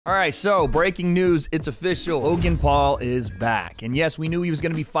All right, so breaking news, it's official. Logan Paul is back. And yes, we knew he was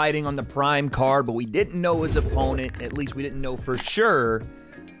going to be fighting on the Prime card, but we didn't know his opponent. At least we didn't know for sure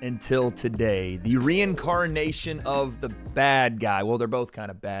until today. The reincarnation of the bad guy. Well, they're both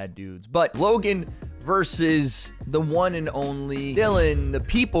kind of bad dudes. But Logan versus the one and only Dillon. The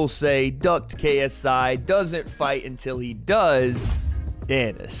people say ducked KSI, doesn't fight until he does.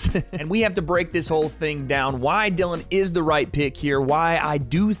 Danis. And we have to break this whole thing down. Why Dillon is the right pick here, why I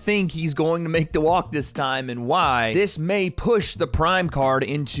do think he's going to make the walk this time, and why this may push the Prime card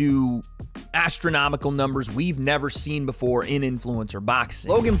into astronomical numbers we've never seen before in influencer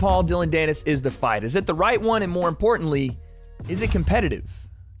boxing. Logan Paul, Dillon Danis is the fight. Is it the right one? And more importantly, is it competitive?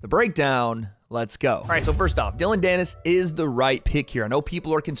 The breakdown, let's go. All right, so first off, Dillon Danis is the right pick here. I know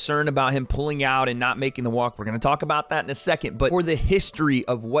people are concerned about him pulling out and not making the walk. We're going to talk about that in a second. But for the history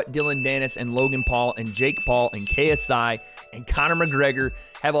of what Dillon Danis and Logan Paul and Jake Paul and KSI and Conor McGregor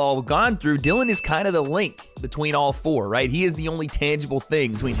have all gone through, Dillon is kind of the link between all four, right? He is the only tangible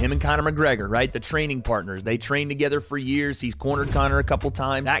thing between him and Conor McGregor, right? The training partners. They trained together for years. He's cornered Conor a couple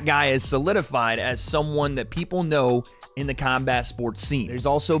times. That guy is solidified as someone that people know in the combat sports scene. There's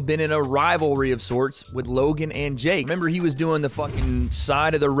also been a rivalry of sorts with Logan and Jake. Remember, he was doing the fucking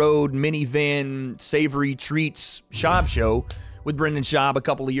side of the road minivan savory treats shop show with Brendan Schaub a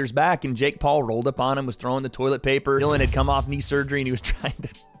couple of years back, and Jake Paul rolled up on him, was throwing the toilet paper. Dillon had come off knee surgery, and he was trying to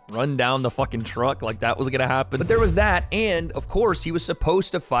run down the fucking truck like that was gonna happen. But there was that, and of course, he was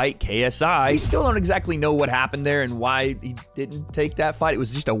supposed to fight KSI. We still don't exactly know what happened there and why he didn't take that fight. It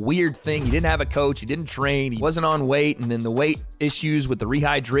was just a weird thing. He didn't have a coach. He didn't train. He wasn't on weight, and then the weight issues with the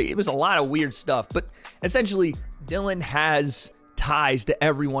rehydrate. It was a lot of weird stuff. But essentially, Dillon has ties to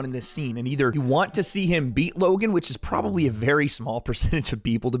everyone in this scene, and either you want to see him beat Logan, which is probably a very small percentage of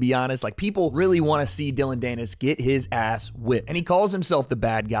people, to be honest. Like, people really want to see Dillon Danis get his ass whipped, and he calls himself the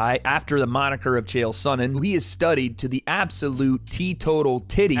bad guy after the moniker of Chael Sonnen, who he has studied to the absolute teetotal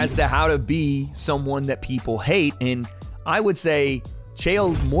titty as to how to be someone that people hate. And I would say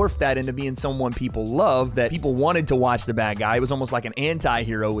Chael morphed that into being someone people love, that people wanted to watch the bad guy. It was almost like an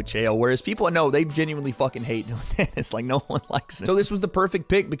anti-hero with Chael, whereas people know they genuinely fucking hate Dillon Danis. Like, no one likes him. So this was the perfect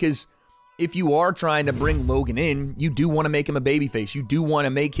pick, because if you are trying to bring Logan in, you do want to make him a babyface. You do want to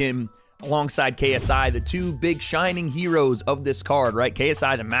make him alongside KSI, the two big shining heroes of this card, right?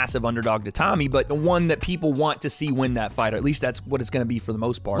 KSI is a massive underdog to Tommy, but the one that people want to see win that fight, or at least that's what it's going to be for the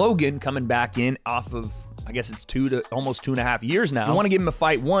most part. Logan coming back in off of, I guess it's almost 2.5 years now. You want to give him a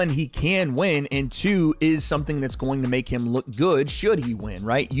fight. One, he can win, and two, is something that's going to make him look good should he win,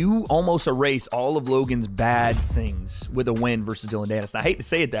 right? You almost erase all of Logan's bad things with a win versus Dillon Danis. I hate to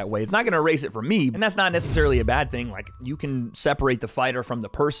say it that way. It's not going to erase it for me, and that's not necessarily a bad thing. Like, you can separate the fighter from the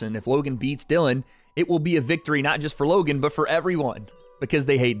person. If Logan beats Dillon, it will be a victory not just for Logan, but for everyone, because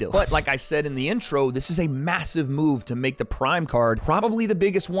they hate Dillon. But like I said in the intro, this is a massive move to make the Prime card probably the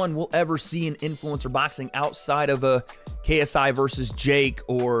biggest one we'll ever see in influencer boxing outside of a KSI versus Jake,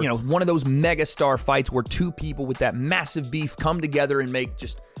 or, you know, one of those mega star fights where two people with that massive beef come together and make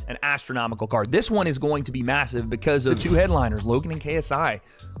just an astronomical card. This one is going to be massive because of the two headliners, Logan and KSI.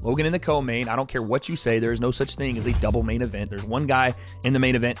 Logan in the co-main. I don't care what you say, there is no such thing as a double main event. There's one guy in the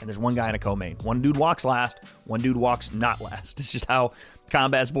main event and there's one guy in a co-main. One dude walks last, one dude walks not last. It's just how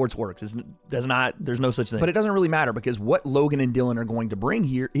combat sports works. There's no such thing. But it doesn't really matter, because what Logan and Dillon are going to bring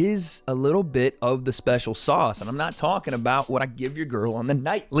here is a little bit of the special sauce. And I'm not talking about what I give your girl on the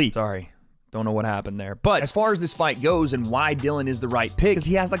nightly. Sorry. Don't know what happened there. But as far as this fight goes and why Dillon is the right pick, because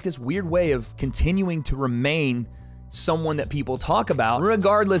he has like this weird way of continuing to remain someone that people talk about,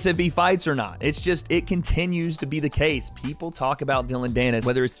 regardless if he fights or not. It's just, it continues to be the case. People talk about Dillon Danis,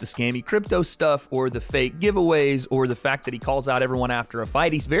 whether it's the scammy crypto stuff or the fake giveaways or the fact that he calls out everyone after a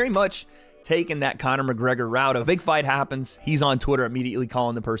fight. He's very much taken that Conor McGregor route of, big fight happens, he's on Twitter immediately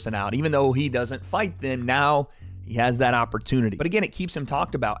calling the person out. Even though he doesn't fight them, now he has that opportunity. But again, it keeps him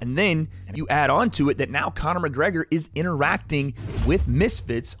talked about. And then you add on to it that now Conor McGregor is interacting with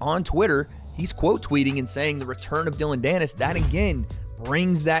misfits on Twitter. He's quote tweeting and saying the return of Dillon Danis. That again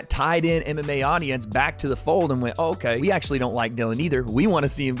brings that tied-in MMA audience back to the fold and went, oh, okay, we actually don't like Dillon either. We want to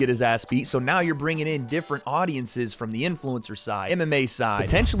see him get his ass beat. So now you're bringing in different audiences from the influencer side, MMA side,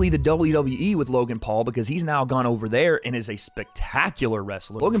 potentially the WWE with Logan Paul, because he's now gone over there and is a spectacular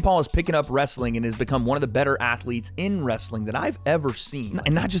wrestler. Logan Paul is picking up wrestling and has become one of the better athletes in wrestling that I've ever seen.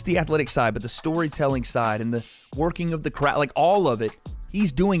 And not just the athletic side, but the storytelling side and the working of the crowd, like all of it.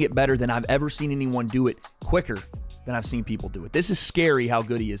 He's doing it better than I've ever seen anyone do it, quicker than I've seen people do it. This is scary how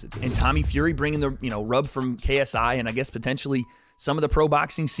good he is at this. And Tommy Fury bringing the, rub from KSI and I guess potentially some of the pro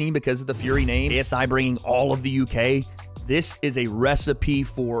boxing scene because of the Fury name. KSI bringing all of the UK This is a recipe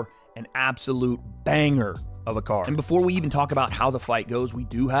for an absolute banger of a card. And before we even talk about how the fight goes, we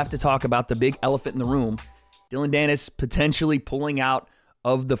do have to talk about the big elephant in the room, Dillon Danis potentially pulling out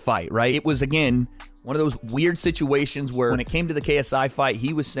of the fight, right? It was, again, one of those weird situations where when it came to the KSI fight,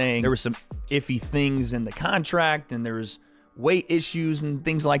 he was saying there were some iffy things in the contract and there was weight issues and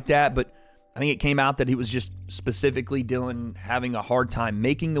things like that, but I think it came out that it was just specifically Dillon having a hard time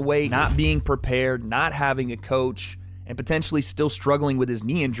making the weight, not being prepared, not having a coach, and potentially still struggling with his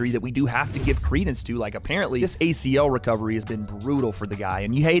knee injury that we do have to give credence to. Like, apparently this ACL recovery has been brutal for the guy,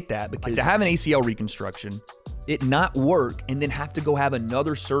 and you hate that because to have an ACL reconstruction, it not work, and then have to go have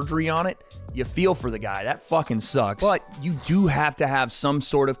another surgery on it, you feel for the guy. That fucking sucks. But you do have to have some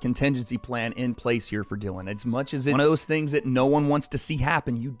sort of contingency plan in place here for Dillon. As much as it's one of those things that no one wants to see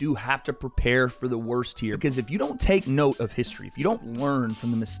happen, you do have to prepare for the worst here. Because if you don't take note of history, if you don't learn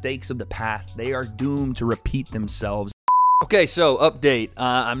from the mistakes of the past, they are doomed to repeat themselves. Okay, so update.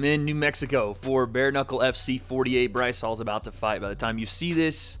 I'm in New Mexico for Bare Knuckle FC 48. Bryce Hall's about to fight by the time you see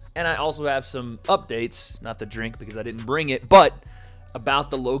this. And I also have some updates, not the drink because I didn't bring it, but about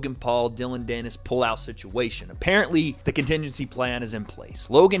the Logan Paul, Dillon Danis pullout situation. Apparently, the contingency plan is in place.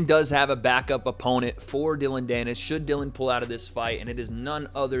 Logan does have a backup opponent for Dillon Danis should Dillon pull out of this fight, and it is none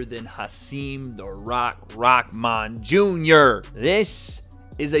other than Hasim the Rockman Jr. This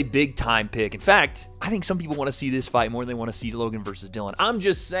is a big time pick. In fact, I think some people want to see this fight more than they want to see Logan versus Dillon. I'm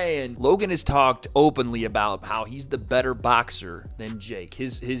just saying, Logan has talked openly about how he's the better boxer than Jake,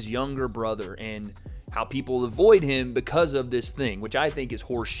 his younger brother, and how people avoid him because of this thing, which I think is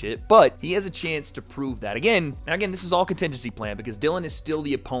horseshit, but he has a chance to prove that. Again, this is all contingency plan because Dillon is still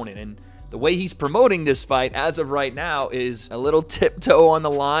the opponent, and the way he's promoting this fight as of right now is a little tiptoe on the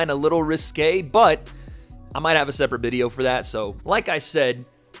line, a little risque, but I might have a separate video for that. So, like I said,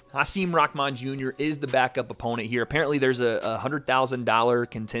 Hasim Rahman Jr. is the backup opponent here. Apparently, there's a $100,000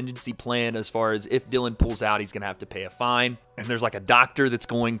 contingency plan as far as if Dillon pulls out, he's going to have to pay a fine. And there's like a doctor that's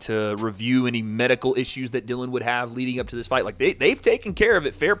going to review any medical issues that Dillon would have leading up to this fight. Like, they've taken care of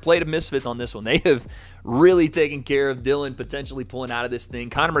it. Fair play to Misfits on this one. They have really taken care of Dillon potentially pulling out of this thing.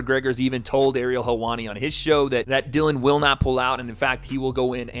 Conor McGregor's even told Ariel Helwani on his show that Dillon will not pull out, and in fact, he will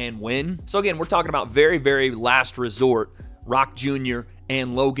go in and win. So again, we're talking about very, very last resort, Rock Jr.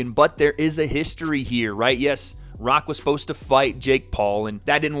 and Logan, but there is a history here, right? Yes, Rock was supposed to fight Jake Paul, and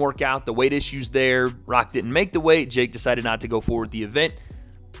that didn't work out. The weight issues there. Rock didn't make the weight. Jake decided not to go forward with the event.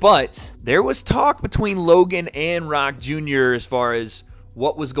 But there was talk between Logan and Rock Jr. as far as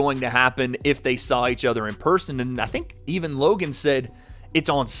what was going to happen if they saw each other in person, and I think even Logan said it's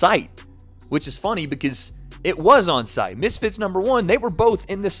on site, which is funny because it was on site. Misfits #1, they were both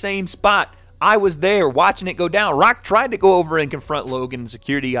in the same spot. I was there watching it go down. Rock tried to go over and confront Logan.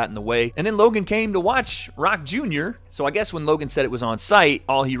 Security got in the way. And then Logan came to watch Rock Jr. So I guess when Logan said it was on site,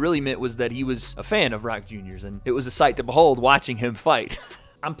 all he really meant was that he was a fan of Rock Jr.'s. And it was a sight to behold watching him fight.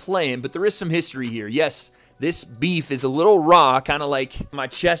 I'm playing, but there is some history here. Yes, this beef is a little raw, kind of like my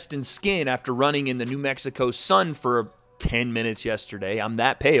chest and skin after running in the New Mexico sun for 10 minutes yesterday. I'm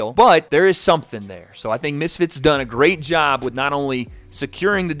that pale, but there is something there. So I think Misfits done a great job with not only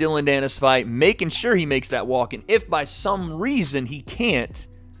securing the Dillon Danis fight, making sure he makes that walk, and if by some reason he can't,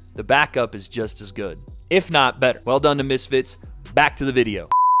 the backup is just as good, if not better. Well done to Misfits. Back to the video.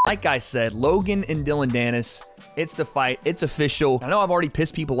 Like I said, Logan and Dillon Danis, it's the fight. It's official. I know I've already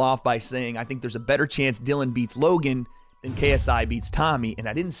pissed people off by saying I think there's a better chance Dillon beats Logan than KSI beats Tommy, and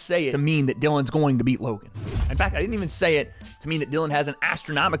I didn't say it to mean that Dillon's going to beat Logan. In fact, I didn't even say it to mean that Dillon has an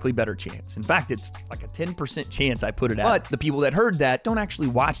astronomically better chance. In fact, it's like a 10% chance I put it out. But the people that heard that don't actually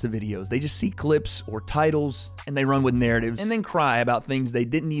watch the videos. They just see clips or titles, and they run with narratives, and then cry about things they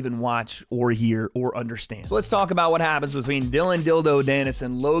didn't even watch or hear or understand. So let's talk about what happens between Dillon Dildo Danis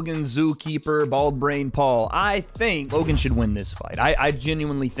and Logan Zookeeper Bald Brain Paul. I think Logan should win this fight. I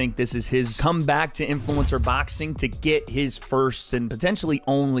genuinely think this is his comeback to influencer boxing to get his first and potentially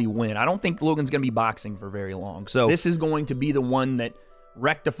only win. I don't think Logan's going to be boxing for very long. So this is going to be the one that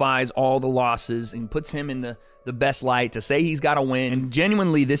rectifies all the losses and puts him in the best light to say he's got to win. And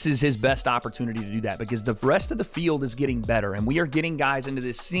genuinely, this is his best opportunity to do that because the rest of the field is getting better. And we are getting guys into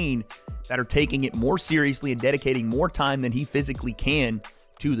this scene that are taking it more seriously and dedicating more time than he physically can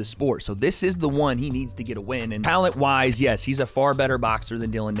to the sport. So this is the one he needs to get a win. And talent-wise, yes, he's a far better boxer than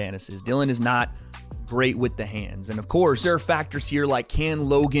Dillon Danis is. Dillon is not great with the hands. And of course, there are factors here like, can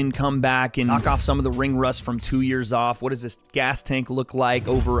Logan come back and knock off some of the ring rust from 2 years off? What does this gas tank look like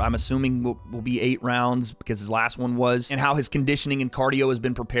over, I'm assuming, will be 8 rounds because his last one was? And how his conditioning and cardio has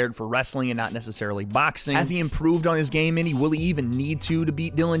been prepared for wrestling and not necessarily boxing. Has he improved on his game any? Will he even need to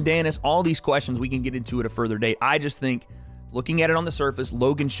beat Dillon Danis? All these questions we can get into at a further date. I just think, looking at it on the surface,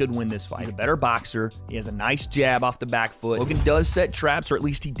 Logan should win this fight. He's a better boxer. He has a nice jab off the back foot. Logan does set traps, or at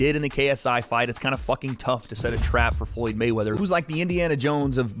least he did in the KSI fight. It's kind of fucking tough to set a trap for Floyd Mayweather, who's like the Indiana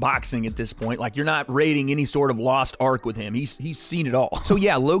Jones of boxing at this point. Like, you're not raiding any sort of lost ark with him. He's seen it all. So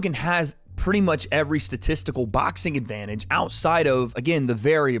yeah, Logan has pretty much every statistical boxing advantage outside of, again, the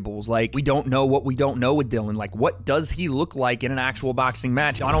variables. Like, we don't know what we don't know with Dillon. Like, what does he look like in an actual boxing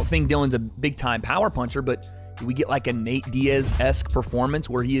match? I don't think Dillon's a big-time power puncher, but do we get like a Nate Diaz-esque performance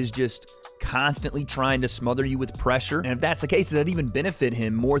where he is just constantly trying to smother you with pressure? And if that's the case, does that even benefit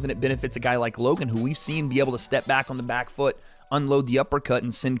him more than it benefits a guy like Logan, who we've seen be able to step back on the back foot, unload the uppercut,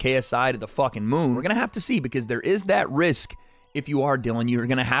 and send KSI to the fucking moon? We're going to have to see, because there is that risk. If you are Dillon, you're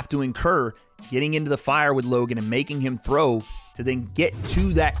going to have to incur getting into the fire with Logan and making him throw to then get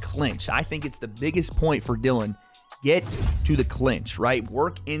to that clinch. I think it's the biggest point for Dillon. Get to the clinch, right?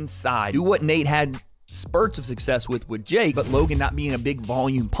 Work inside. Do what Nate had spurts of success with Jake, but Logan not being a big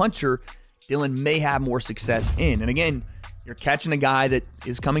volume puncher, Dillon may have more success in. And again, you're catching a guy that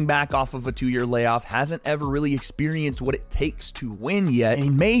is coming back off of a 2-year layoff, hasn't ever really experienced what it takes to win yet, and he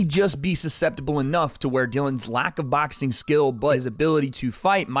may just be susceptible enough to where Dillon's lack of boxing skill, but his ability to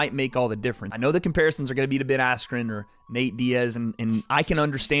fight might make all the difference. I know the comparisons are going to be to Ben Askren or Nate Diaz, and I can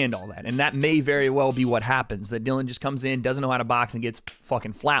understand all that, and that may very well be what happens, that Dillon just comes in, doesn't know how to box, and gets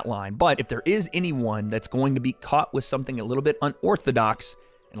fucking flatlined. But if there is anyone that's going to be caught with something a little bit unorthodox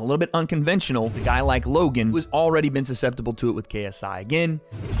and a little bit unconventional, it's a guy like Logan, who has already been susceptible to it with KSI. Again,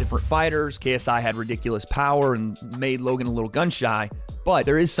 different fighters. KSI had ridiculous power and made Logan a little gun-shy, but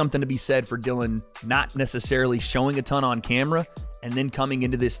there is something to be said for Dillon not necessarily showing a ton on camera and then coming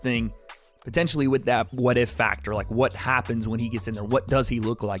into this thing potentially with that what-if factor. Like, what happens when he gets in there? What does he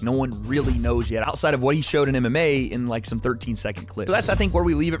look like? No one really knows yet, outside of what he showed in MMA in like some 13-second clips. So that's, I think, where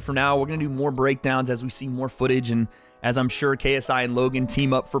we leave it for now. We're going to do more breakdowns as we see more footage, and as I'm sure KSI and Logan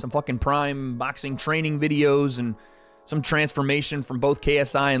team up for some fucking prime boxing training videos and some transformation from both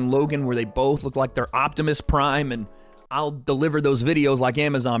KSI and Logan where they both look like they're Optimus Prime, and I'll deliver those videos like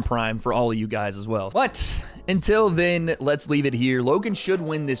Amazon Prime for all of you guys as well. But until then, let's leave it here. Logan should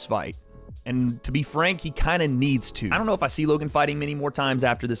win this fight. And to be frank, he kind of needs to. I don't know if I see Logan fighting many more times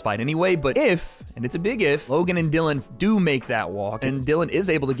after this fight anyway, but if, and it's a big if, Logan and Dillon do make that walk, and Dillon is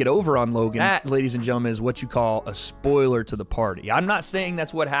able to get over on Logan, that, ladies and gentlemen, is what you call a spoiler to the party. I'm not saying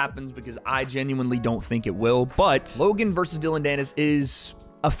that's what happens, because I genuinely don't think it will, but Logan versus Dillon Danis is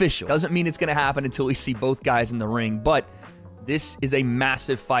official. Doesn't mean it's going to happen until we see both guys in the ring, but this is a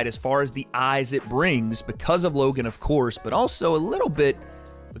massive fight as far as the eyes it brings, because of Logan, of course, but also a little bit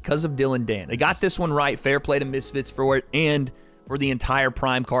because of Dillon Danis. They got this one right. Fair play to Misfits for it. And for the entire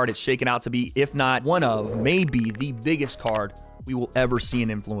Prime card, it's shaken out to be, if not one of, maybe the biggest card we will ever see in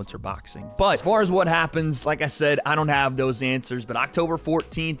influencer boxing. But as far as what happens, like I said, I don't have those answers. But October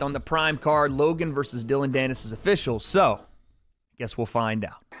 14th on the Prime card, Logan versus Dillon Danis is official. So I guess we'll find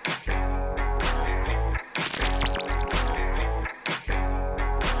out.